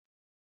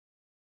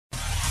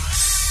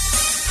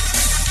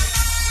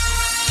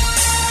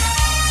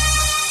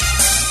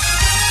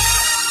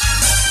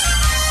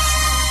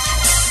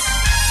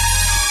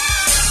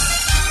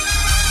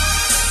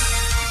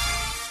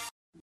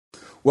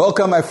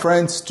Welcome, my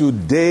friends, to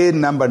day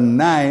number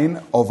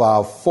 9 of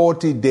our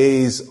 40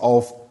 days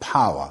of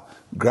power.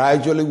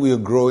 Gradually, we are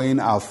growing.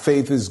 Our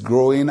faith is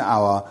growing.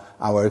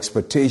 Our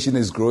expectation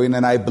is growing.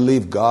 And I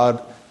believe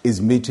God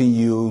is meeting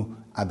you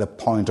at the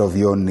point of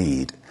your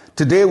need.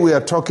 Today, we are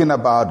talking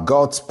about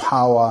God's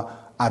power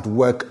at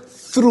work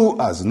through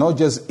us, not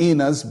just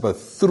in us, but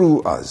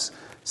through us.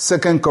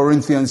 2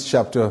 Corinthians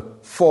chapter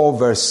 4,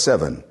 verse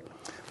 7.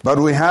 But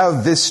we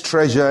have this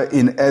treasure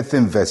in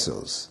earthen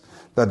vessels,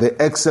 that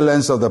the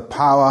excellence of the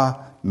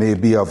power may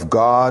be of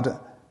God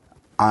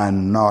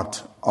and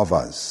not of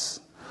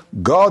us.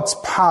 God's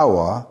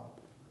power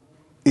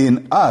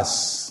in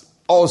us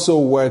also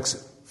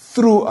works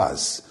through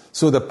us.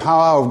 So the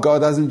power of God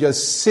doesn't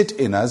just sit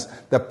in us,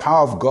 the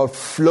power of God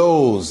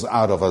flows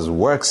out of us,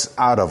 works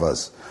out of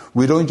us.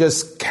 We don't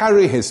just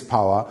carry His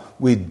power,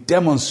 we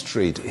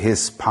demonstrate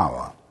His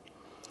power.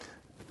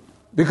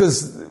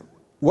 Because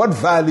what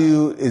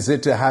value is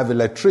it to have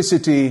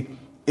electricity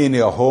in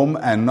your home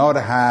and not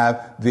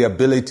have the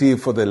ability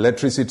for the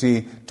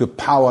electricity to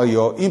power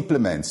your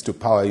implements, to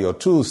power your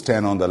tools,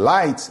 turn on the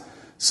lights?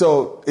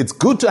 So it's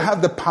good to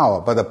have the power,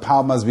 but the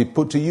power must be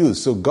put to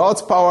use. So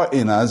God's power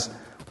in us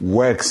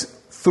works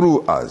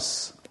through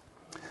us.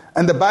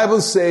 And the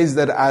Bible says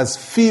that as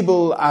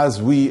feeble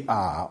as we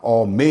are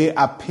or may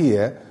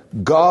appear,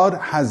 God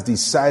has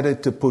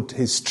decided to put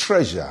His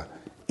treasure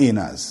in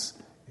us.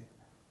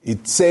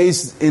 It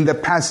says in the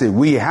passage,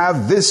 we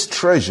have this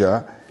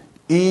treasure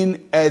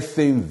in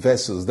earthen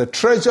vessels. The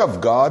treasure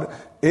of God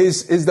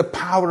is the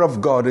power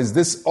of God, is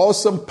this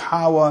awesome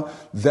power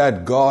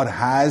that God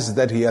has,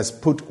 that He has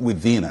put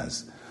within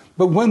us.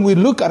 But when we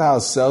look at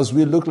ourselves,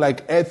 we look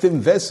like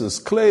earthen vessels,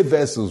 clay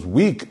vessels,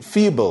 weak,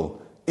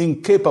 feeble,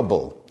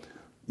 incapable.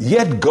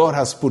 Yet God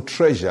has put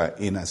treasure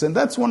in us. And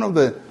that's one of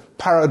the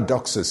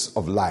paradoxes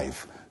of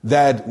life,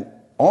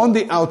 that on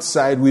the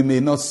outside we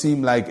may not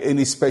seem like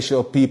any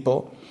special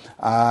people.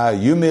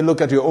 You may look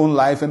at your own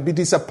life and be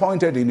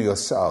disappointed in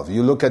yourself.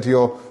 You look at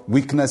your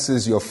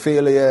weaknesses, your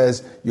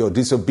failures, your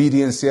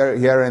disobedience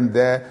here and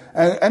there.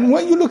 And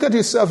when you look at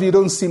yourself, you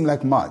don't seem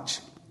like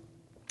much.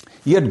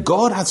 Yet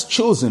God has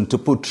chosen to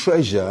put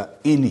treasure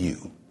in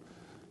you.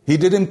 He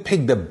didn't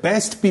pick the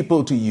best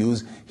people to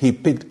use. He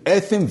picked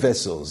earthen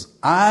vessels,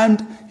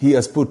 and He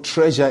has put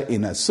treasure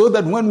in us, so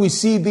that when we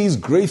see these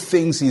great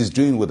things He's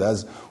doing with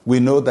us, we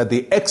know that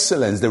the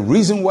excellence, the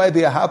reason why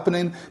they are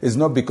happening is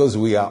not because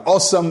we are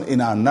awesome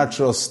in our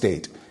natural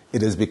state.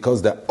 It is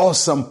because the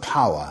awesome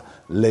power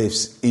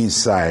lives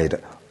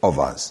inside of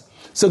us.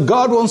 So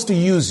God wants to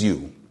use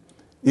you.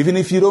 Even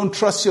if you don't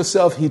trust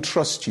yourself, He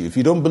trusts you. If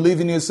you don't believe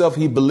in yourself,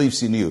 He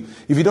believes in you.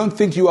 If you don't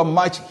think you are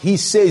much, He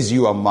says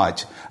you are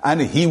much. And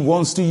He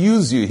wants to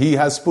use you. He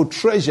has put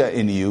treasure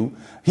in you.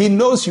 He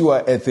knows you are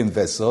an earthen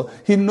vessel.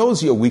 He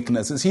knows your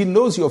weaknesses. He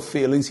knows your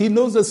failings. He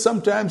knows that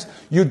sometimes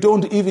you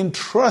don't even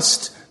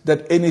trust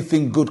that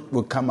anything good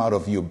will come out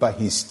of you. But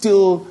He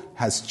still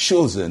has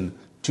chosen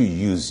to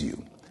use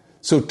you.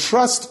 So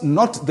trust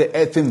not the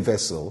earthen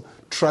vessel.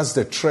 Trust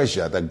the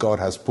treasure that God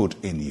has put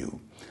in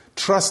you.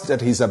 Trust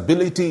that His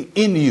ability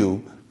in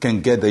you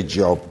can get the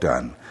job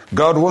done.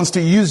 God wants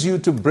to use you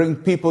to bring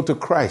people to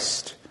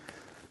Christ.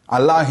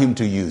 Allow Him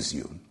to use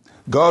you.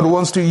 God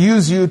wants to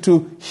use you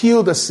to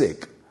heal the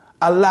sick.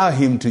 Allow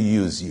Him to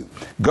use you.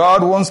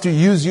 God wants to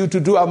use you to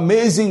do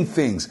amazing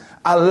things.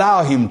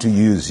 Allow Him to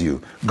use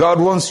you. God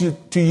wants you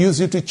to use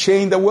you to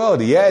change the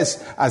world.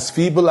 Yes, as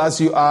feeble as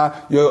you are,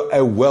 you're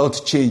a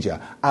world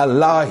changer.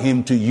 Allow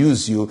Him to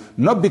use you,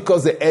 not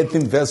because the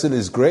earthen vessel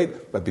is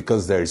great, but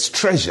because there is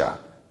treasure.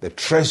 The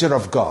treasure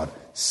of God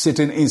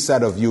sitting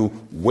inside of you,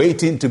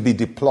 waiting to be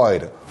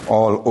deployed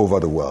all over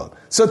the world.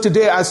 So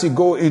today, as you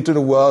go into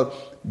the world,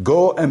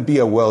 go and be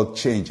a world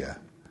changer.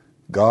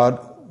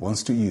 God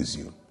wants to use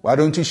you. Why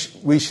don't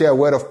we share a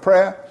word of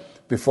prayer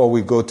before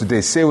we go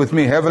today? Say with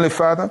me, Heavenly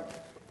Father,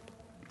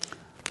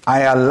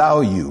 I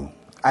allow you,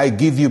 I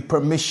give you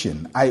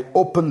permission, I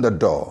open the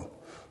door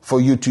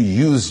for you to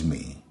use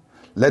me.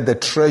 Let the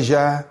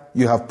treasure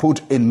you have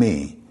put in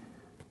me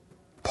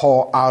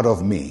pour out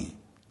of me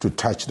to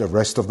touch the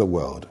rest of the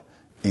world.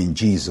 In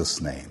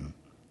Jesus' name,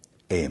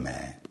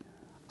 amen.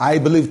 I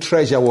believe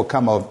treasure will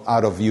come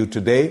out of you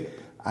today,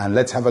 and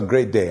let's have a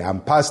great day.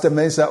 I'm Pastor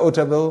Mensa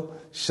Otabil.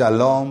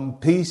 Shalom,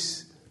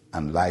 peace,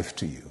 and life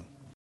to you.